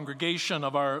Congregation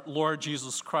of our Lord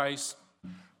Jesus Christ,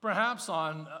 perhaps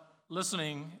on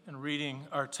listening and reading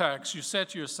our text, you said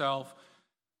to yourself,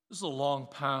 this is a long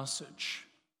passage.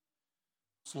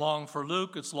 It's long for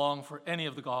Luke, it's long for any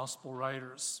of the gospel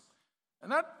writers.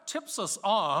 And that tips us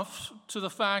off to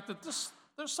the fact that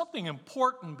there's something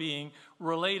important being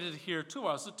related here to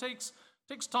us. It takes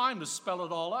time to spell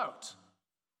it all out.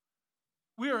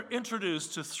 We are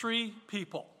introduced to three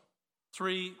people,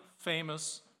 three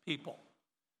famous people.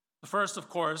 The first, of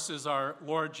course, is our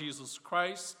Lord Jesus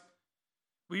Christ.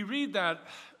 We read that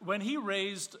when he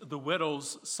raised the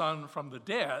widow's son from the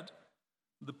dead,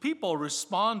 the people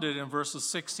responded in verses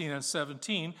 16 and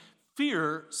 17,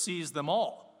 fear seized them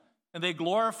all, and they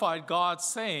glorified God,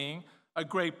 saying, a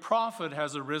great prophet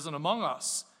has arisen among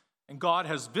us, and God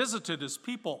has visited his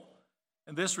people.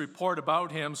 And this report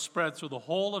about him spread through the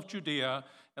whole of Judea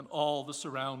and all the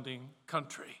surrounding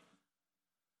country.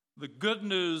 The good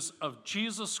news of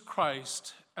Jesus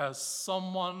Christ as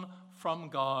someone from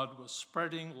God was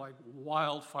spreading like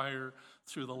wildfire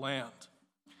through the land.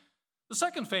 The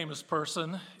second famous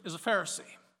person is a Pharisee,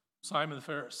 Simon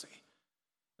the Pharisee.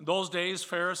 In those days,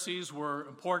 Pharisees were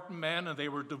important men, and they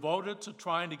were devoted to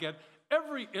trying to get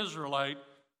every Israelite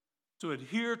to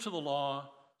adhere to the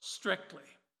law strictly.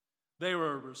 They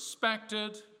were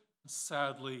respected and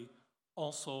sadly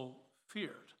also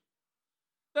feared.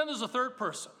 Then there's a third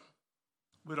person.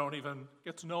 We don't even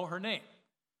get to know her name.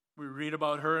 We read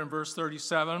about her in verse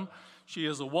 37. She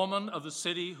is a woman of the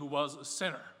city who was a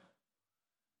sinner.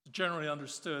 It's generally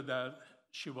understood that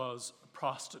she was a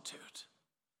prostitute.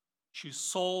 She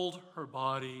sold her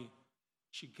body.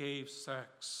 She gave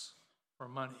sex for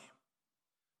money.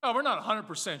 Now, we're not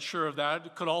 100% sure of that.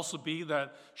 It could also be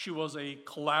that she was a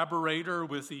collaborator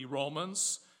with the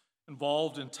Romans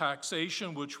involved in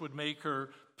taxation, which would make her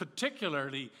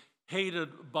particularly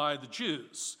hated by the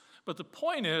Jews. But the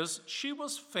point is, she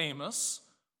was famous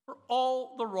for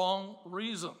all the wrong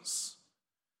reasons.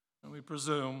 And we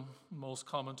presume, most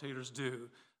commentators do,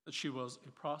 that she was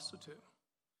a prostitute.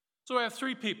 So we have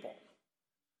three people.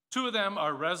 Two of them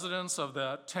are residents of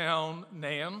the town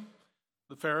Nain,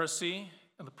 the Pharisee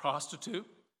and the prostitute.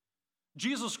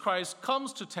 Jesus Christ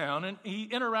comes to town and he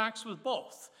interacts with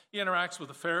both. He interacts with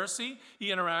the Pharisee, he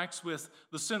interacts with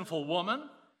the sinful woman,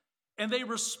 and they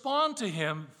respond to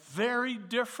him very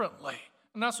differently.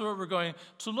 And that's what we're going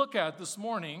to look at this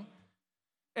morning.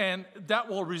 And that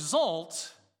will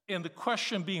result in the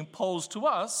question being posed to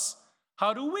us,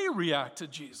 how do we react to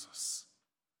Jesus?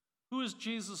 Who is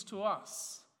Jesus to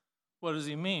us? What does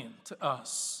he mean to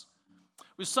us?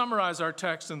 We summarize our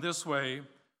text in this way: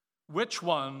 which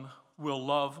one will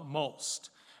love most?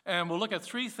 And we'll look at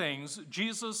three things: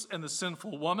 Jesus and the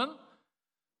sinful woman,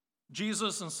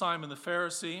 Jesus and Simon the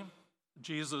Pharisee,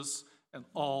 Jesus and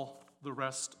all the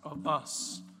rest of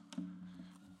us.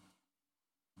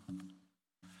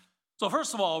 So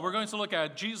first of all, we're going to look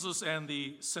at Jesus and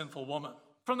the sinful woman.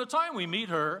 From the time we meet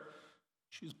her,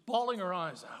 she's bawling her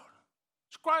eyes out.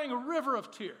 She's crying a river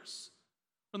of tears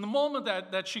from the moment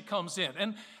that she comes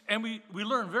in. And we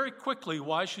learn very quickly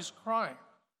why she's crying.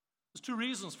 There's two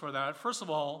reasons for that. First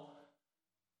of all,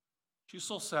 she's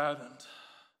so saddened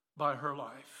by her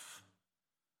life,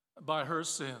 by her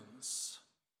sins,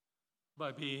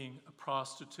 by being a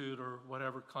prostitute or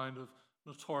whatever kind of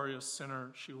notorious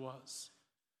sinner she was.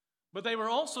 But they were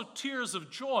also tears of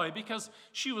joy because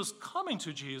she was coming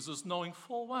to Jesus knowing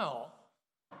full well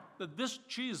that this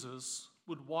Jesus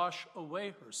would wash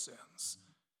away her sins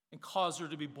and cause her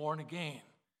to be born again,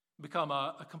 become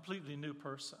a completely new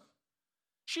person.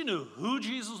 She knew who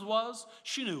Jesus was,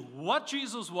 she knew what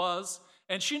Jesus was,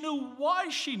 and she knew why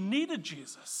she needed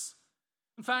Jesus.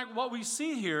 In fact, what we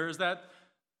see here is that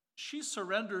she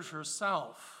surrenders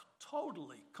herself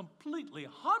totally, completely,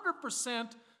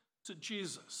 100% to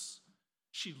Jesus.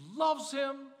 She loves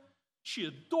him, she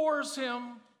adores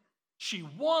him, she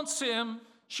wants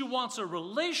a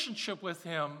relationship with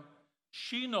him.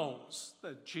 She knows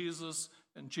that Jesus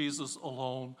and Jesus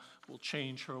alone will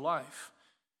change her life.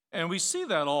 And we see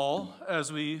that all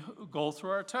as we go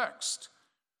through our text.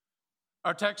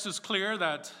 Our text is clear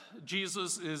that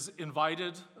Jesus is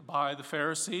invited by the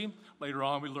Pharisee. Later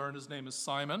on, we learn his name is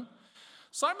Simon.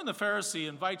 Simon the Pharisee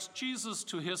invites Jesus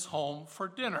to his home for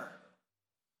dinner.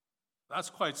 That's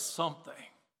quite something.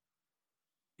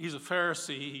 He's a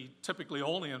Pharisee. He typically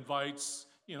only invites,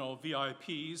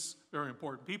 VIPs, very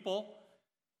important people.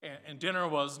 And dinner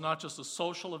was not just a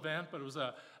social event, but it was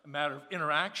a matter of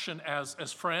interaction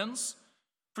as friends.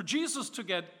 For Jesus to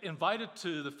get invited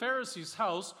to the Pharisee's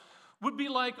house would be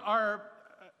like our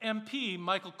MP,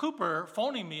 Michael Cooper,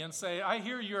 phoning me and say, I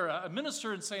hear you're a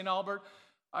minister in St. Albert.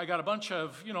 I got a bunch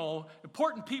of,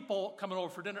 important people coming over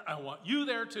for dinner. I want you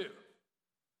there too.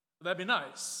 That'd be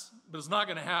nice, but it's not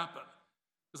going to happen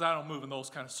because I don't move in those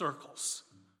kind of circles.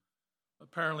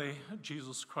 Apparently,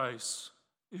 Jesus Christ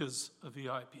is a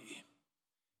VIP.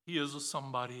 He is a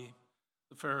somebody.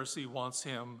 The Pharisee wants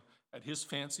him at his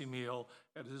fancy meal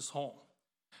at his home.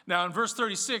 Now, in verse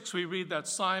 36, we read that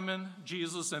Simon,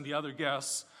 Jesus, and the other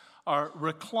guests are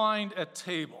reclined at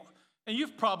table. And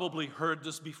you've probably heard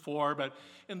this before, but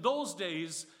in those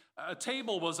days, a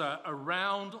table was a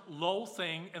round, low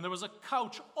thing, and there was a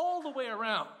couch all the way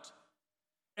around.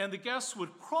 And the guests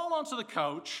would crawl onto the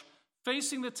couch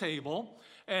facing the table,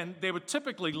 and they would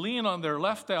typically lean on their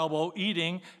left elbow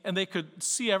eating, and they could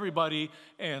see everybody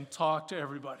and talk to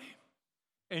everybody.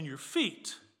 And your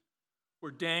feet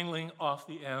were dangling off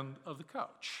the end of the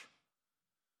couch.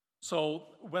 So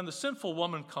when the sinful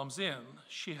woman comes in,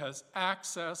 she has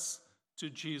access to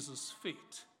Jesus'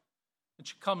 feet. And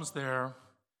she comes there,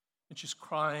 and she's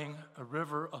crying a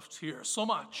river of tears, so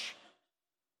much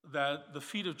that the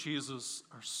feet of Jesus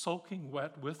are soaking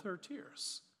wet with her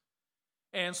tears.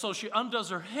 And so she undoes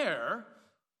her hair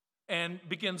and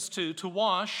begins to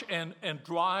wash and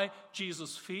dry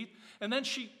Jesus' feet. And then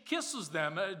she kisses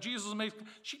them.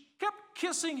 She kept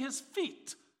kissing his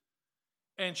feet.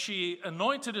 And she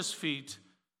anointed his feet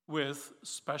with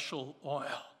special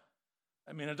oil.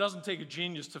 I mean, it doesn't take a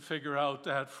genius to figure out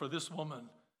that for this woman,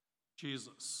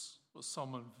 Jesus was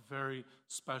someone very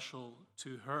special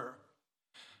to her.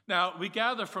 Now, we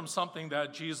gather from something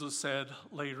that Jesus said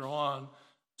later on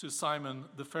to Simon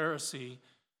the Pharisee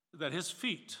that his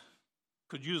feet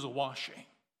could use a washing.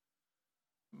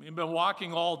 He'd been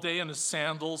walking all day in his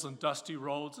sandals and dusty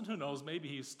roads, and who knows, maybe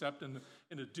he stepped in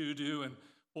a doo-doo, and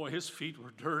boy, his feet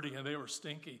were dirty and they were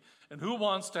stinky. And who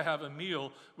wants to have a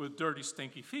meal with dirty,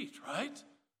 stinky feet, right?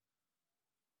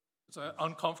 It's an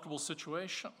uncomfortable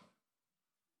situation.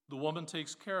 The woman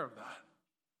takes care of that.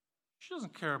 She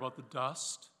doesn't care about the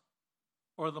dust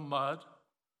or the mud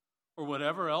or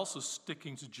whatever else is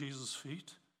sticking to Jesus'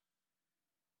 feet.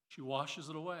 She washes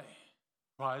it away,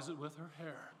 dries it with her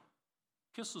hair,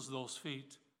 kisses those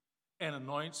feet, and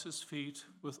anoints his feet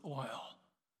with oil.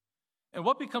 And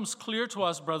what becomes clear to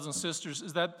us, brothers and sisters,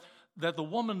 is that the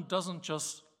woman doesn't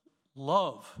just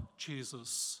love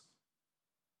Jesus.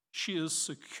 She is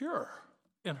secure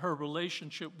in her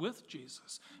relationship with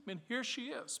Jesus. I mean, here she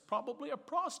is, probably a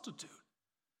prostitute,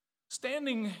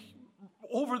 standing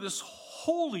over this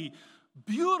holy,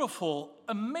 beautiful,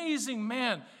 amazing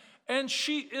man, and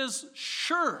she is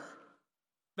sure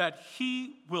that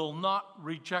he will not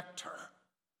reject her.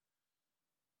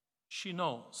 She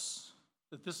knows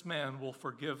that this man will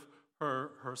forgive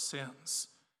her sins.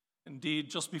 Indeed,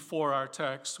 just before our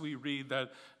text, we read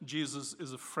that Jesus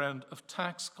is a friend of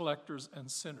tax collectors and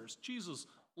sinners. Jesus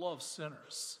loves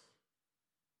sinners.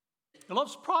 He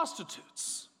loves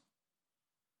prostitutes.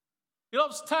 He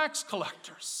loves tax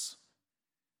collectors.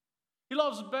 He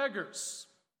loves beggars.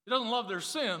 He doesn't love their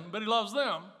sin, but he loves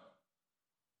them.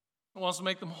 He wants to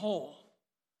make them whole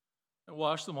and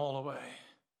wash them all away.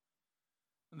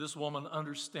 And this woman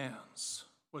understands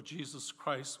what Jesus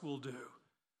Christ will do.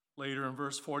 Later in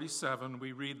verse 47,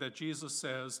 we read that Jesus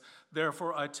says,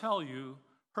 "Therefore I tell you,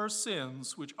 her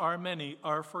sins, which are many,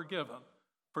 are forgiven,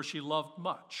 for she loved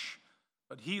much.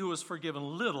 But he who is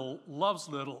forgiven little loves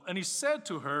little." And he said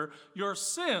to her, "Your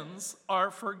sins are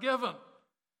forgiven."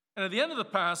 And at the end of the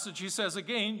passage, he says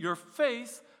again, "Your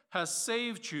faith has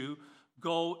saved you.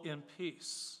 Go in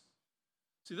peace."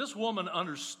 See, this woman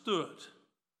understood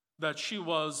that she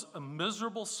was a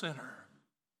miserable sinner,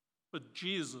 but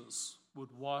Jesus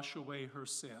would wash away her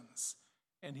sins.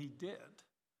 And he did.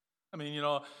 I mean,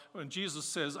 when Jesus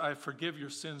says, "I forgive your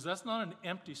sins," that's not an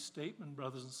empty statement,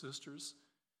 brothers and sisters.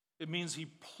 It means he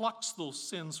plucks those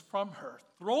sins from her,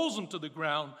 throws them to the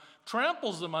ground,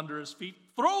 tramples them under his feet,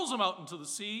 throws them out into the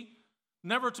sea,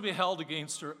 never to be held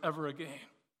against her ever again.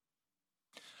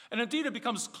 And indeed, it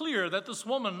becomes clear that this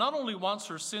woman not only wants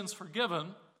her sins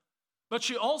forgiven, but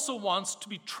she also wants to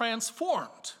be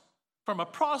transformed from a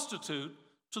prostitute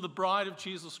to the bride of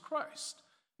Jesus Christ.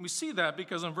 And we see that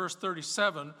because in verse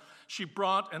 37, she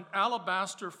brought an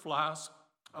alabaster flask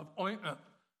of ointment.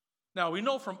 Now, we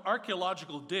know from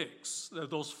archaeological digs that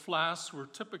those flasks were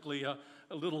typically a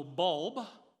little bulb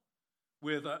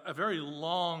with a very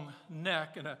long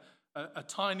neck and a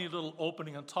tiny little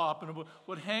opening on top, and it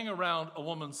would hang around a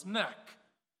woman's neck.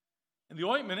 And the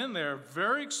ointment in there,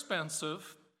 very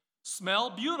expensive,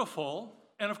 smelled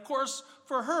beautiful, and of course,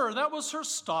 for her, that was her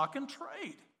stock and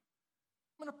trade.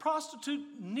 I mean, a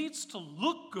prostitute needs to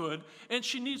look good, and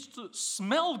she needs to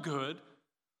smell good,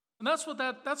 and that's what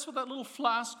that little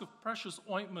flask of precious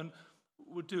ointment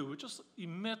would do. It would just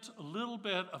emit a little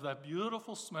bit of that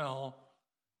beautiful smell,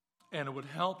 and it would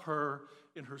help her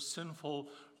in her sinful,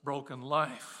 broken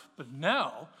life. But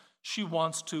now she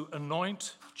wants to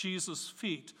anoint Jesus'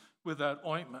 feet with that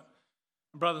ointment.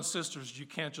 Brothers and sisters, you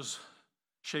can't just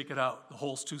shake it out. The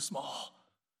hole's too small.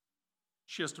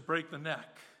 She has to break the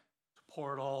neck to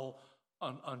pour it all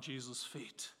on Jesus'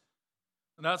 feet.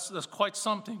 And that's quite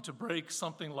something to break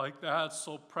something like that,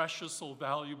 so precious, so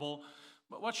valuable.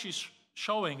 But what she's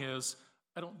showing is,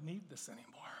 I don't need this anymore.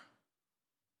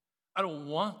 I don't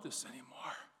want this anymore.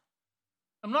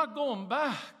 I'm not going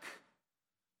back.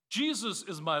 Jesus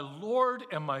is my Lord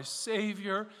and my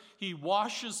Savior. He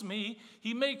washes me.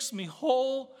 He makes me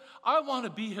whole. I want to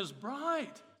be his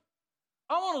bride.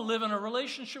 I want to live in a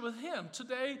relationship with him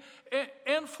today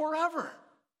and forever.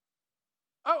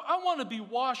 I want to be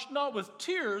washed not with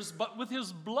tears, but with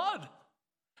his blood.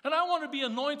 And I want to be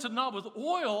anointed not with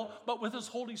oil, but with his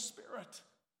Holy Spirit,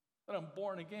 that I'm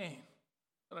born again,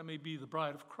 that I may be the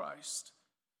bride of Christ.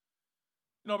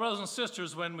 You know, brothers and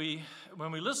sisters, when we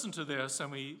listen to this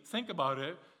and we think about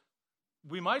it,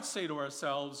 we might say to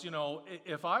ourselves, you know,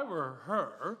 if I were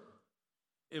her,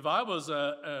 if I was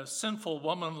a sinful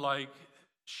woman like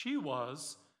she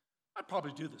was, I'd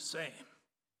probably do the same.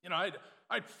 You know,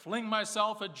 I'd fling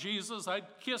myself at Jesus. I'd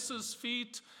kiss his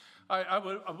feet. I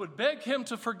would beg him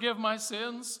to forgive my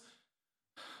sins.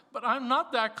 But I'm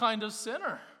not that kind of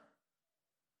sinner.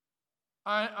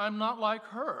 I'm not like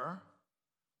her.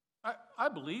 I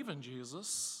believe in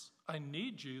Jesus. I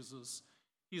need Jesus.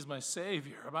 He's my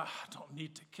Savior. But I don't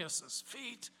need to kiss his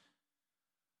feet.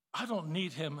 I don't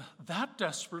need him that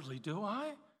desperately, do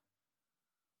I?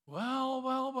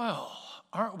 Well.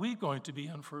 Aren't we going to be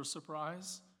in for a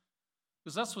surprise?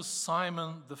 Because that's what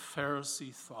Simon the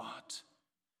Pharisee thought.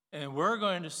 And we're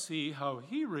going to see how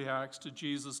he reacts to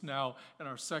Jesus now in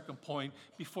our second point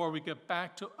before we get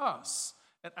back to us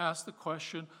and ask the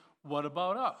question, what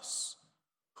about us?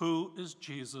 Who is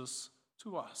Jesus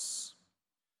to us?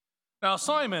 Now,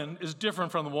 Simon is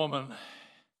different from the woman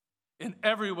in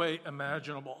every way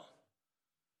imaginable.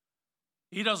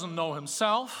 He doesn't know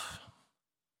himself,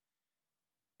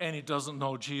 and he doesn't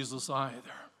know Jesus either.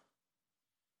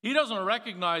 He doesn't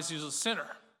recognize he's a sinner,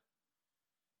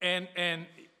 and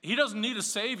he doesn't need a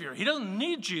Savior. He doesn't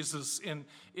need Jesus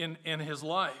in his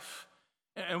life.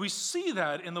 And we see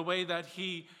that in the way that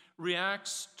he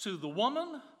reacts to the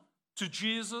woman, to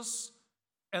Jesus,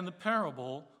 and the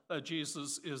parable that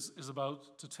Jesus is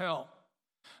about to tell.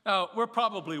 Now, we're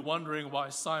probably wondering why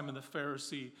Simon the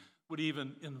Pharisee would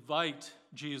even invite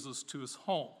Jesus to his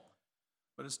home.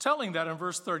 But it's telling that in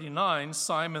verse 39,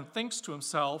 Simon thinks to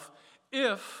himself,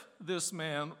 if this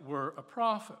man were a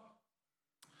prophet.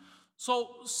 So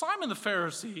Simon the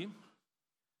Pharisee,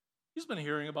 he's been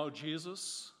hearing about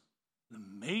Jesus, an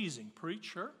amazing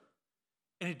preacher,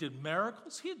 and he did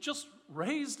miracles. He had just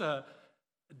raised a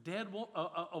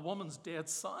woman's dead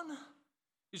son.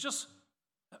 He's just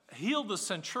healed the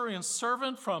centurion's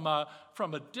servant from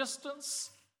a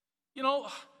distance. You know,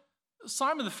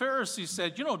 Simon the Pharisee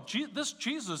said, you know, this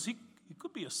Jesus, he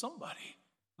could be a somebody.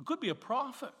 He could be a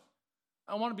prophet.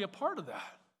 I want to be a part of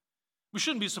that. We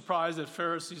shouldn't be surprised that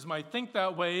Pharisees might think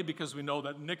that way because we know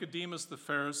that Nicodemus the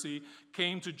Pharisee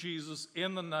came to Jesus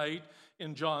in the night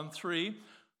in John 3.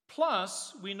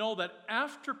 Plus, we know that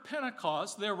after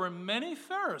Pentecost, there were many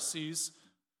Pharisees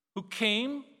who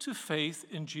came to faith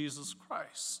in Jesus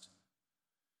Christ.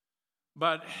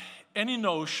 But any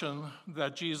notion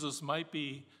that Jesus might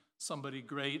be somebody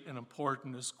great and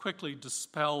important is quickly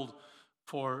dispelled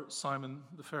for Simon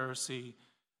the Pharisee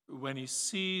when he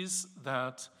sees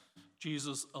that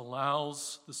Jesus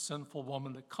allows the sinful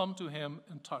woman to come to him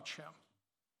and touch him.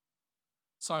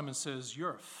 Simon says,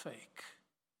 you're a fake.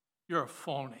 You're a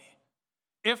phony.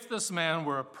 If this man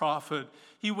were a prophet,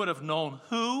 he would have known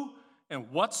who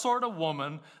and what sort of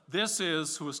woman this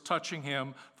is who is touching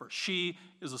him, for she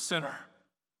is a sinner.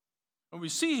 And we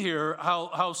see here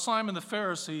how Simon the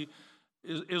Pharisee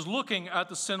is looking at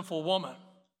the sinful woman.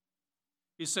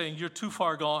 He's saying, you're too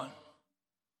far gone.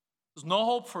 There's no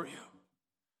hope for you.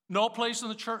 No place in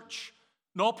the church.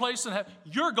 No place in heaven.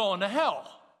 You're going to hell.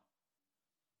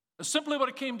 That's simply what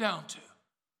it came down to.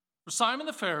 For Simon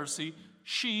the Pharisee,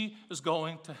 she is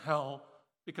going to hell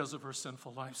because of her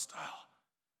sinful lifestyle.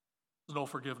 There's no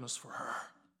forgiveness for her.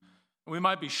 And we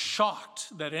might be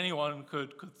shocked that anyone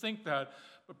could think that,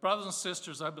 but brothers and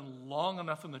sisters, I've been long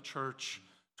enough in the church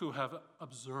to have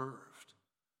observed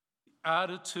the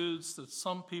attitudes that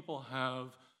some people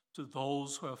have to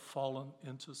those who have fallen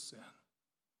into sin.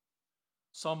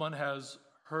 Someone has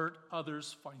hurt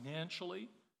others financially,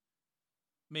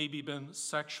 maybe been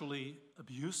sexually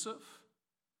abusive,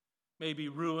 maybe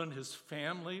ruined his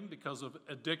family because of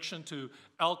addiction to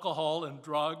alcohol and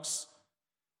drugs.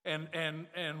 And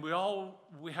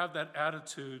we have that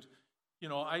attitude,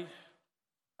 I'm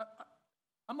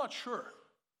not sure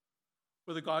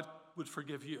whether God would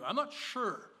forgive you. I'm not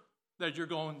sure that you're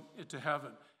going into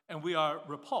heaven. And we are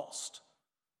repulsed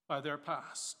by their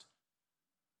past.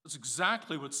 That's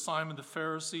exactly what Simon the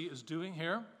Pharisee is doing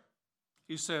here.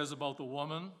 He says about the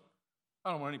woman,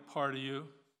 I don't want any part of you.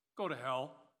 Go to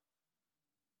hell.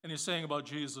 And he's saying about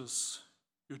Jesus,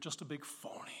 you're just a big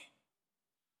phony.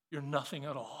 You're nothing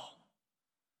at all.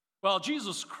 Well,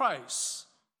 Jesus Christ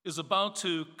is about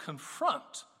to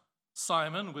confront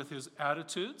Simon with his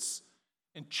attitudes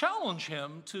and challenge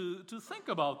him to think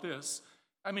about this.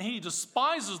 I mean, he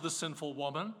despises the sinful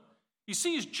woman. He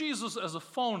sees Jesus as a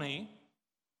phony.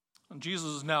 And Jesus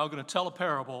is now going to tell a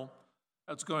parable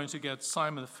that's going to get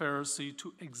Simon the Pharisee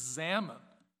to examine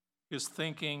his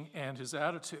thinking and his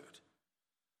attitude.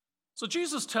 So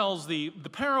Jesus tells the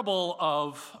parable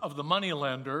of the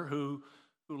moneylender who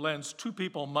lends two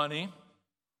people money.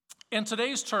 In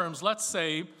today's terms, let's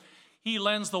say he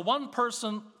lends the one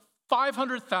person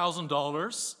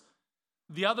 $500,000,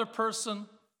 the other person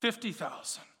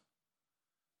 $50,000.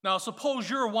 Now, suppose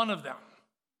you're one of them,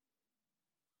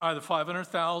 either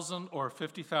 $500,000 or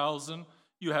 $50,000.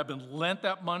 You have been lent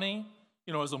that money,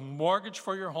 as a mortgage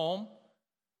for your home.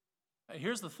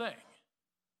 Here's the thing.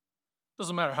 It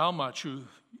doesn't matter how much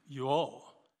you owe.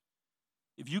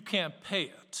 If you can't pay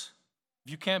it,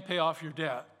 if you can't pay off your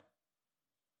debt,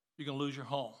 you're going to lose your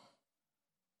home.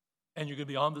 And you're going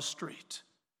to be on the street.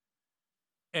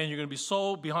 And you're going to be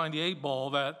so behind the eight ball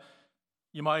that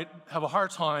you might have a hard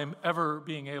time ever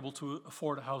being able to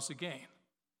afford a house again.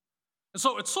 And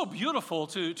so it's so beautiful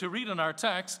to read in our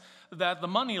text that the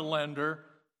money lender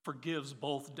forgives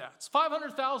both debts.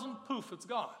 $500,000, poof, it's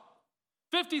gone.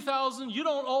 $50,000, you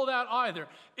don't owe that either.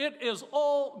 It is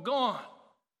all gone.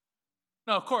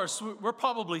 Now, of course, we're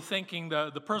probably thinking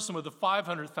the person with the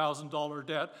 $500,000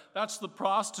 debt, that's the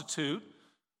prostitute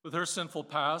with her sinful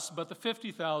past, but the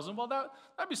 $50,000, well,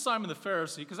 that'd be Simon the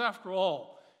Pharisee, because after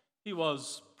all, he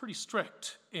was pretty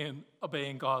strict in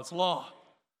obeying God's law.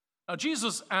 Now,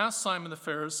 Jesus asked Simon the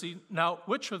Pharisee, now,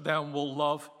 which of them will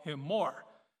love him more?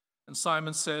 And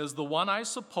Simon says, the one, I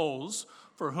suppose,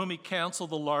 for whom he canceled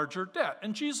the larger debt.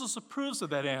 And Jesus approves of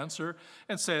that answer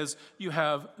and says, you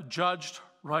have judged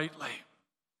rightly.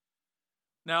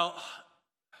 Now,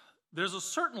 there's a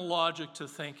certain logic to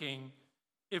thinking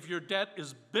if your debt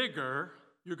is bigger,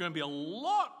 you're going to be a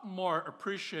lot more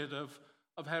appreciative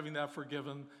of having that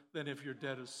forgiven than if your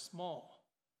debt is small.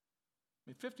 I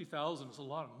mean, $50,000 is a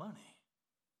lot of money.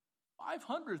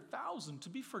 $500,000 to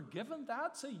be forgiven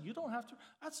that? Say you don't have to?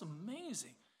 That's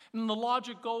amazing. And the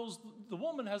logic goes, the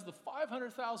woman has the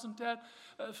 $500,000 debt,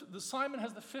 the Simon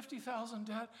has the $50,000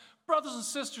 debt. Brothers and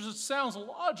sisters, it sounds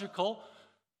logical,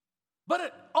 but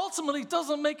it ultimately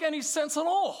doesn't make any sense at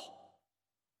all.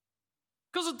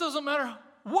 Because it doesn't matter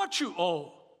what you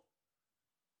owe.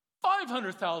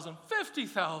 $500,000,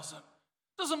 $50,000.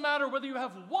 Doesn't matter whether you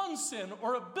have one sin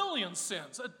or a billion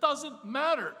sins. It doesn't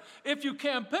matter. If you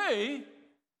can't pay,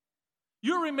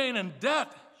 you remain in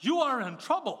debt. You are in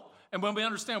trouble. And when we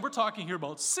understand we're talking here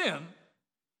about sin,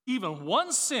 even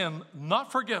one sin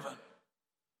not forgiven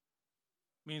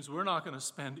means we're not going to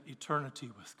spend eternity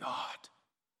with God.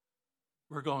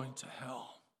 We're going to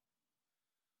hell.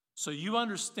 So you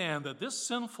understand that this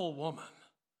sinful woman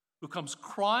who comes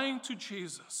crying to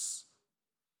Jesus,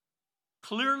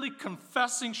 clearly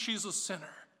confessing she's a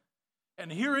sinner,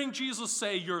 and hearing Jesus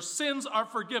say, your sins are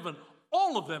forgiven,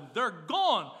 all of them, they're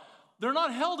gone. They're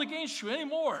not held against you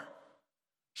anymore.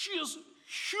 She is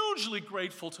hugely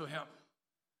grateful to him.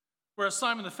 Whereas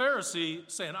Simon the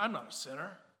Pharisee saying, I'm not a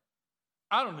sinner.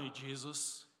 I don't need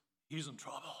Jesus. He's in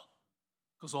trouble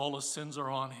because all his sins are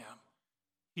on him.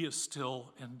 He is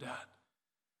still in debt.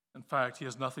 In fact, he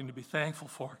has nothing to be thankful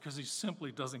for because he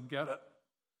simply doesn't get it.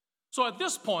 So at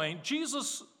this point,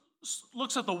 Jesus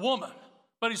looks at the woman,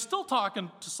 but he's still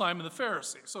talking to Simon the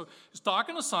Pharisee. So he's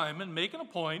talking to Simon, making a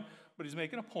point, but he's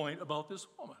making a point about this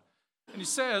woman. And he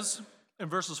says in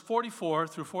verses 44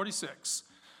 through 46,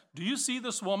 do you see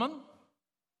this woman?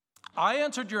 I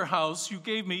entered your house. You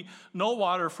gave me no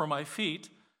water for my feet,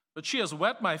 but she has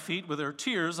wet my feet with her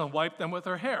tears and wiped them with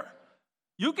her hair.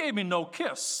 You gave me no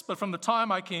kiss, but from the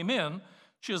time I came in,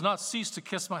 she has not ceased to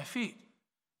kiss my feet.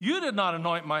 You did not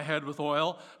anoint my head with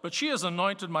oil, but she has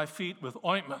anointed my feet with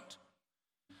ointment.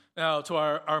 Now, to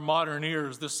our modern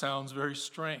ears, this sounds very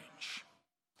strange.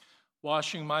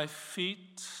 Washing my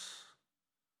feet,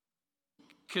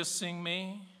 kissing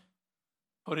me,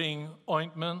 putting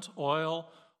ointment,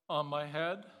 oil on my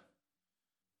head.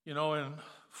 You know, in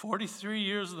 43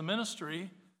 years of the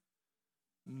ministry,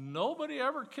 nobody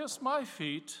ever kissed my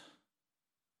feet.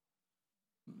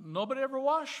 Nobody ever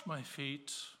washed my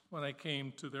feet when I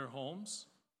came to their homes.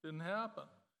 Didn't happen.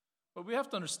 But we have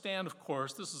to understand, of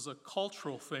course, this is a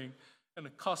cultural thing and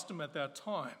a custom at that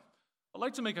time. I'd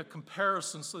like to make a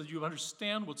comparison so that you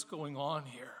understand what's going on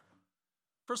here.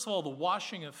 First of all, the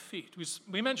washing of feet.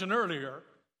 We mentioned earlier,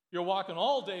 you're walking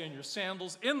all day in your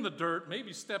sandals, in the dirt,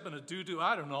 maybe step in a doo-doo,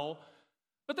 I don't know.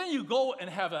 But then you go and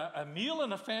have a meal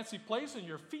in a fancy place and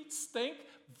your feet stink.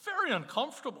 Very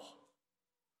uncomfortable.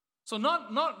 So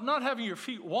not having your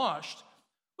feet washed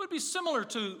would be similar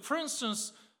to, for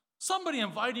instance, somebody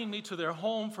inviting me to their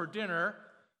home for dinner,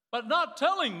 but not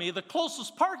telling me the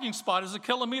closest parking spot is a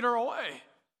kilometer away.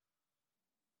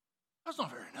 That's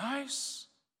not very nice.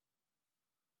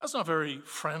 That's not very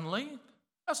friendly.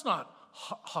 That's not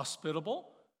hospitable.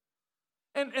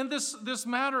 And this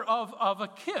matter of a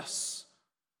kiss,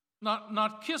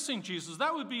 not kissing Jesus,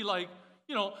 that would be like,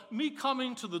 you know, me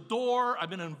coming to the door, I've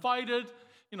been invited,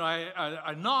 you know,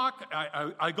 I knock,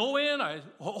 I go in, I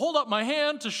hold up my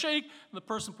hand to shake, and the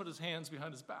person put his hands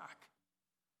behind his back.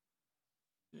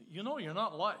 You know you're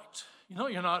not liked. You know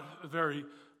you're not very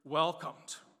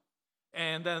welcomed.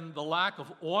 And then the lack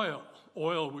of oil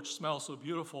which smells so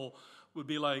beautiful, would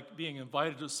be like being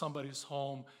invited to somebody's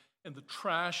home and the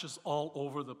trash is all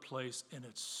over the place and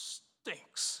it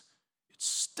stinks. It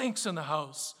stinks in the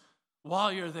house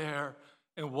while you're there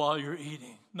and while you're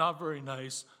eating. Not very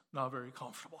nice, not very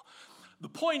comfortable. The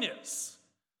point is,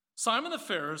 Simon the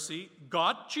Pharisee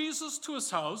got Jesus to his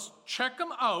house, check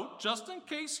him out, just in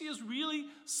case he is really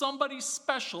somebody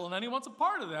special and anyone's a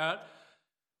part of that.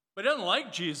 But he doesn't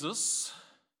like Jesus.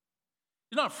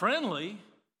 He's not friendly.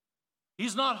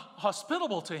 He's not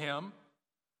hospitable to him.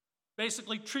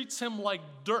 Basically treats him like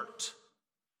dirt.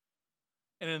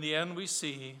 And in the end, we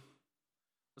see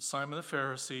that Simon the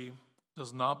Pharisee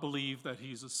does not believe that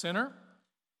he's a sinner.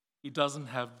 He doesn't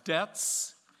have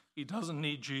debts. He doesn't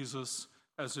need Jesus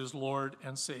as his Lord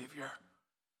and Savior.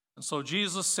 And so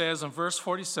Jesus says in verse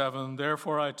 47,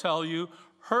 "Therefore I tell you,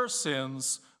 her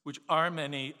sins, which are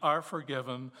many, are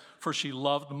forgiven, for she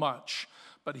loved much.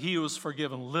 But he who is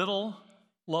forgiven little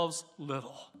loves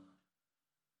little."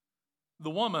 The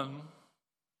woman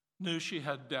knew she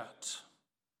had debt.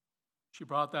 She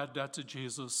brought that debt to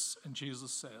Jesus, and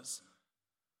Jesus says,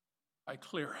 "I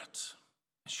clear it."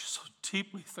 And she's so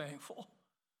deeply thankful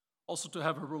also to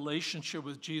have a relationship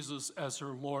with Jesus as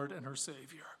her Lord and her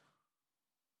Savior.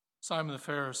 Simon the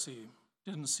Pharisee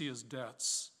didn't see his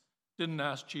debts, didn't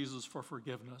ask Jesus for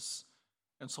forgiveness,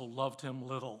 and so loved him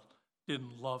little,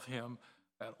 didn't love him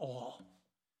at all.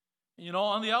 You know,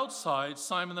 on the outside,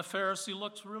 Simon the Pharisee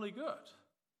looks really good.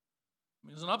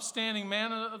 He's an upstanding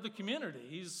man of the community.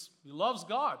 He loves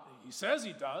God. He says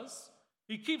he does.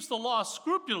 He keeps the law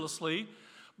scrupulously,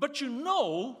 but you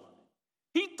know,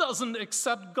 he doesn't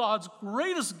accept God's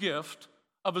greatest gift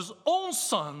of his own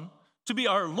Son to be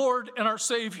our Lord and our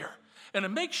Savior. And it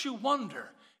makes you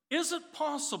wonder, is it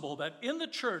possible that in the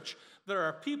church there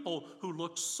are people who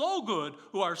look so good,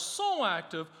 who are so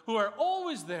active, who are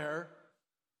always there,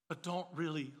 but don't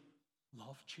really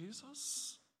love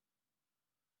Jesus?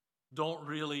 Don't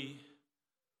really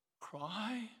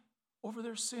cry over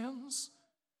their sins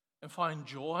and find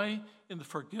joy in the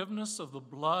forgiveness of the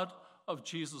blood of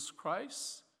Jesus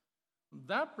Christ?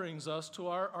 That brings us to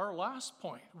our last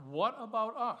point. What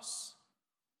about us?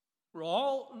 We're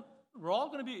all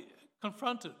going to be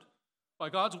confronted by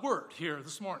God's word here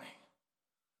this morning.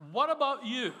 What about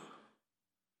you?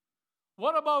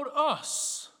 What about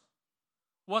us?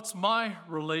 What's my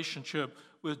relationship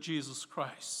with Jesus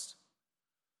Christ?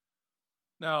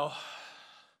 Now, it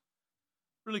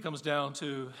really comes down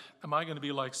to, am I going to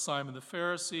be like Simon the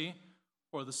Pharisee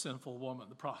or the sinful woman,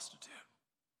 the prostitute?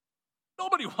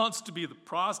 Nobody wants to be the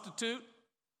prostitute.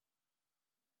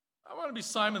 I want to be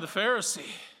Simon the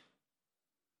Pharisee,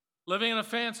 living in a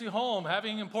fancy home,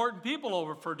 having important people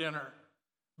over for dinner,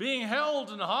 being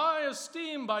held in high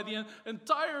esteem by the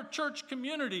entire church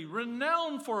community,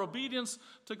 renowned for obedience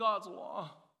to God's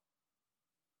law.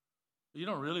 You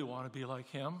don't really want to be like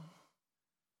him.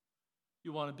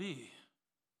 You want to be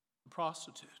a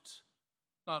prostitute,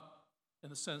 not in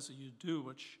the sense that you do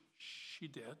what she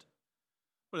did,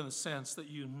 but in the sense that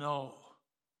you know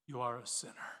you are a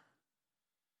sinner.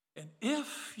 And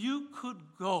if you could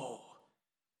go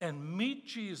and meet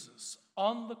Jesus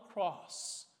on the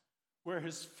cross, where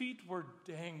his feet were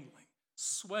dangling,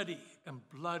 sweaty and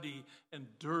bloody and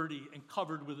dirty and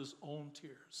covered with his own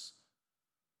tears,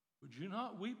 would you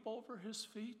not weep over his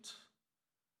feet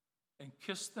and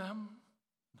kiss them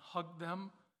and hug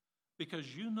them?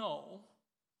 Because you know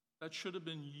That should have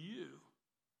been you,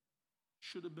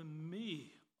 should have been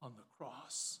me on the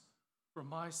cross for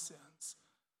my sins.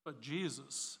 But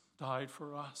Jesus died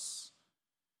for us.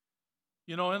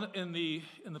 You know, in the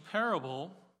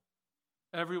parable,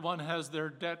 everyone has their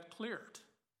debt cleared.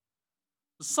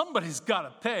 Somebody's got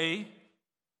to pay.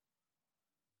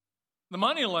 The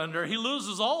moneylender, he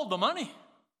loses all the money.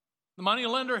 The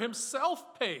moneylender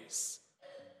himself pays.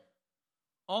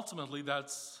 Ultimately,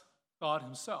 that's God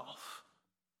himself.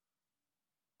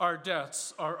 Our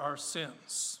debts are our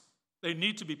sins. They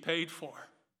need to be paid for.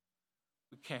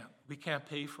 We can't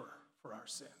pay for our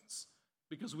sins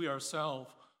because we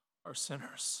ourselves are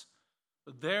sinners.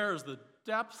 But there's the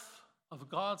depth of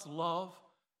God's love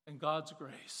and God's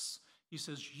grace. He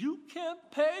says, you can't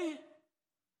pay?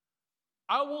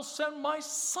 I will send my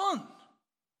son,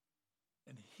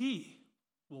 and he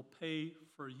will pay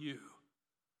for you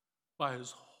by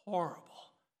his horrible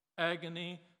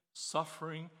agony,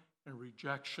 suffering, and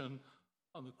rejection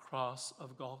on the cross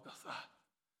of Golgotha.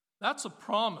 That's a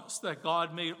promise that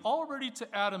God made already to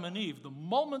Adam and Eve the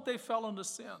moment they fell into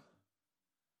sin.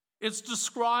 It's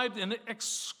described in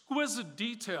exquisite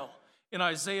detail in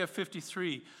Isaiah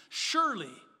 53.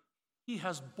 Surely he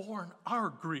has borne our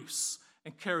griefs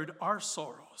and carried our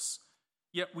sorrows,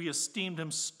 yet we esteemed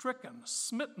him stricken,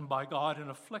 smitten by God,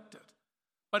 and afflicted.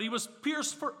 But he was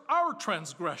pierced for our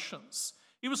transgressions.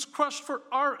 He was crushed for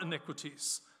our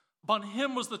iniquities. Upon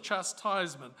him was the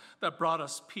chastisement that brought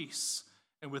us peace,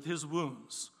 and with his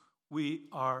wounds we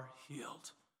are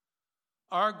healed.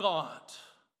 Our God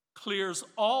clears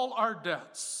all our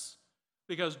debts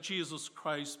because Jesus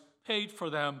Christ paid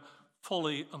for them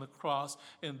fully on the cross,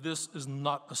 and this is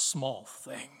not a small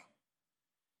thing.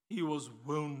 He was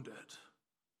wounded,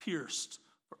 pierced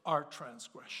for our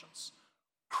transgressions,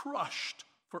 crushed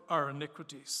for our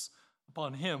iniquities.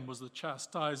 Upon him was the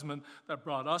chastisement that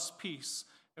brought us peace,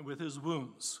 and with his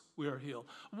wounds we are healed.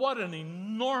 What an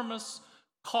enormous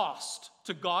cost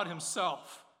to God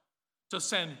himself to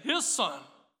send his son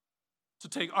to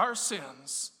take our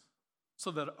sins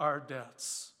so that our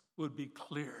debts would be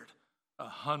cleared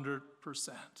 100%.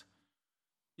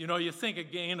 You know, you think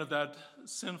again of that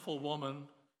sinful woman,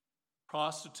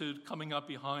 prostitute, coming up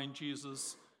behind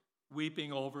Jesus,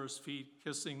 weeping over his feet,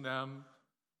 kissing them,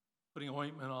 putting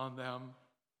ointment on them.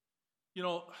 You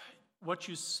know, what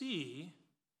you see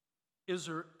is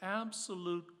her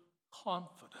absolute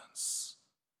confidence.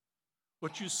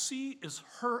 What you see is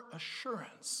her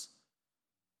assurance.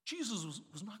 Jesus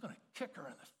was not going to kick her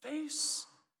in the face.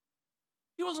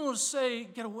 He wasn't going to say,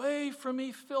 "Get away from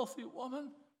me, filthy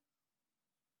woman."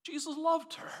 Jesus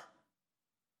loved her.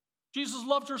 Jesus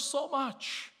loved her so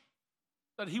much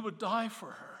that he would die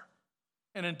for her.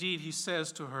 And indeed, he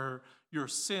says to her, "Your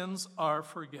sins are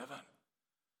forgiven."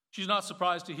 She's not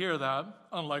surprised to hear that,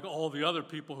 unlike all the other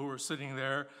people who were sitting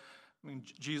there. I mean,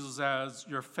 Jesus adds,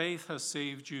 "Your faith has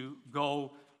saved you.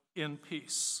 Go in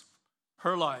peace."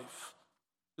 Her life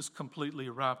is completely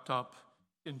wrapped up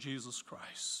in Jesus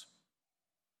Christ.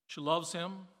 She loves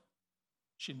him.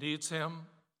 She needs him.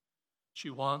 She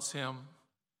wants him.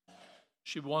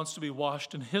 She wants to be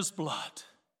washed in his blood,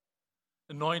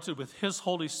 anointed with his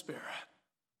Holy Spirit,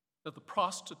 that the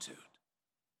prostitute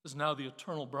is now the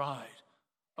eternal bride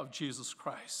of Jesus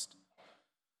Christ.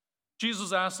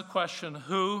 Jesus asked the question,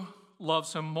 who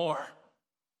loves him more?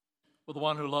 Well, the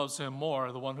one who loves him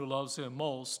more, the one who loves him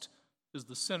most, is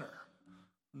the sinner,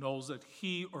 who knows that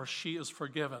he or she is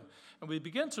forgiven. And we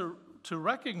begin to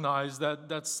recognize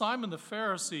that Simon the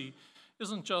Pharisee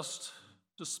isn't just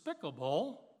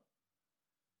despicable.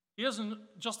 He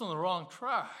isn't just on the wrong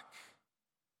track.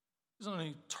 He's on an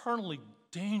eternally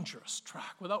dangerous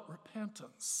track without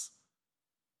repentance.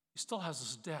 He still has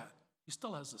his debt. He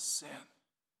still has his sin.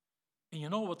 And you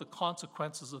know what the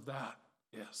consequences of that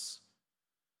is.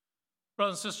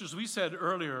 Brothers and sisters, we said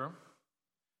earlier,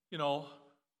 you know,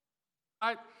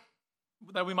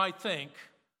 that we might think,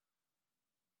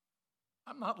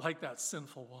 I'm not like that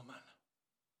sinful woman.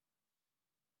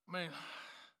 I mean,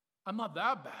 I'm not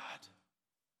that bad.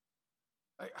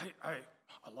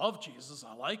 I love Jesus,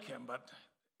 I like him, but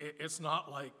it's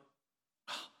not like,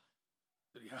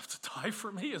 did he have to die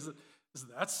for me? Is it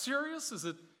that serious? Is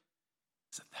it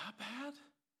that bad?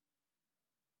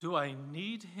 Do I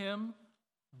need him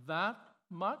that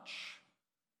much?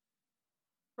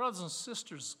 Brothers and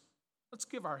sisters, let's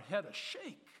give our head a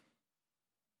shake.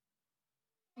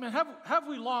 I mean, have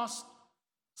we lost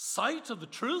sight of the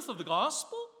truth of the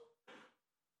gospel?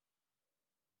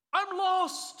 I'm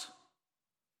lost.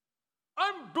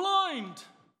 I'm blind.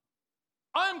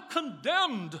 I'm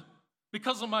condemned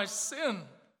because of my sin.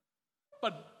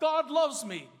 But God loves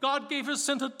me. God gave his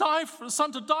son to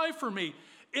die for me.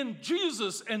 In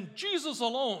Jesus and Jesus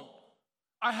alone,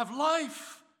 I have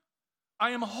life.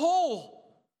 I am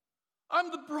whole.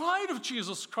 I'm the bride of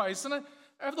Jesus Christ, and I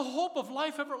have the hope of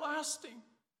life everlasting.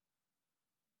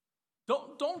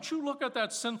 Don't you look at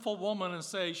that sinful woman and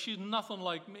say, she's nothing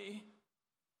like me.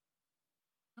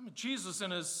 I mean, Jesus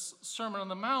in his Sermon on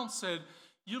the Mount said,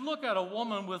 you look at a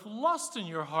woman with lust in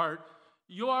your heart,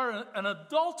 you are an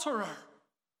adulterer.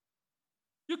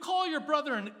 You call your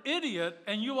brother an idiot,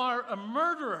 and you are a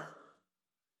murderer.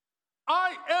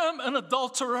 I am an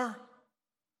adulterer.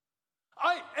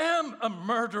 I am a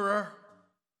murderer.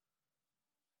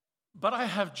 But I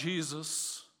have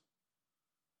Jesus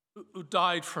who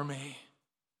died for me.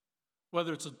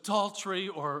 Whether it's adultery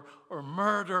or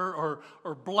murder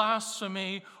or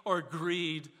blasphemy or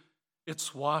greed,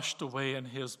 it's washed away in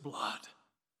his blood.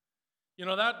 You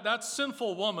know, that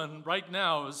sinful woman right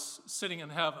now is sitting in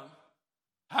heaven,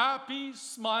 happy,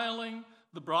 smiling,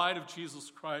 the bride of Jesus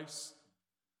Christ.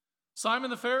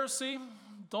 Simon the Pharisee,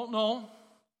 don't know.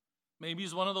 Maybe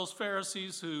he's one of those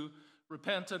Pharisees who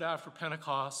repented after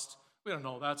Pentecost. We don't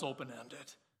know. That's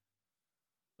open-ended.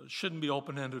 But it shouldn't be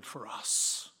open-ended for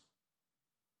us.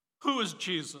 Who is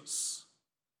Jesus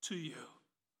to you?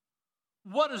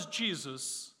 What does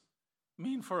Jesus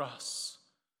mean for us?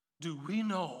 Do we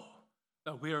know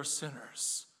that we are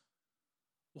sinners,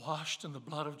 washed in the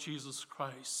blood of Jesus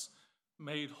Christ,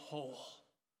 made whole?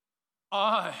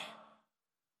 I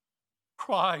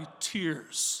cry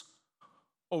tears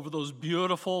over those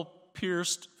beautiful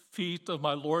pierced feet of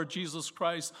my Lord Jesus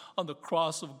Christ on the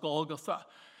cross of Golgotha.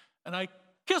 And I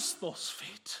kiss those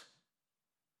feet.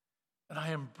 And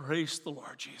I embrace the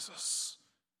Lord Jesus.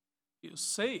 He has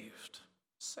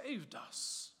saved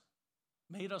us,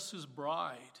 made us his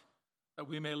bride, that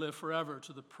we may live forever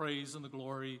to the praise and the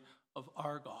glory of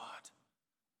our God.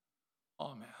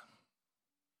 Amen.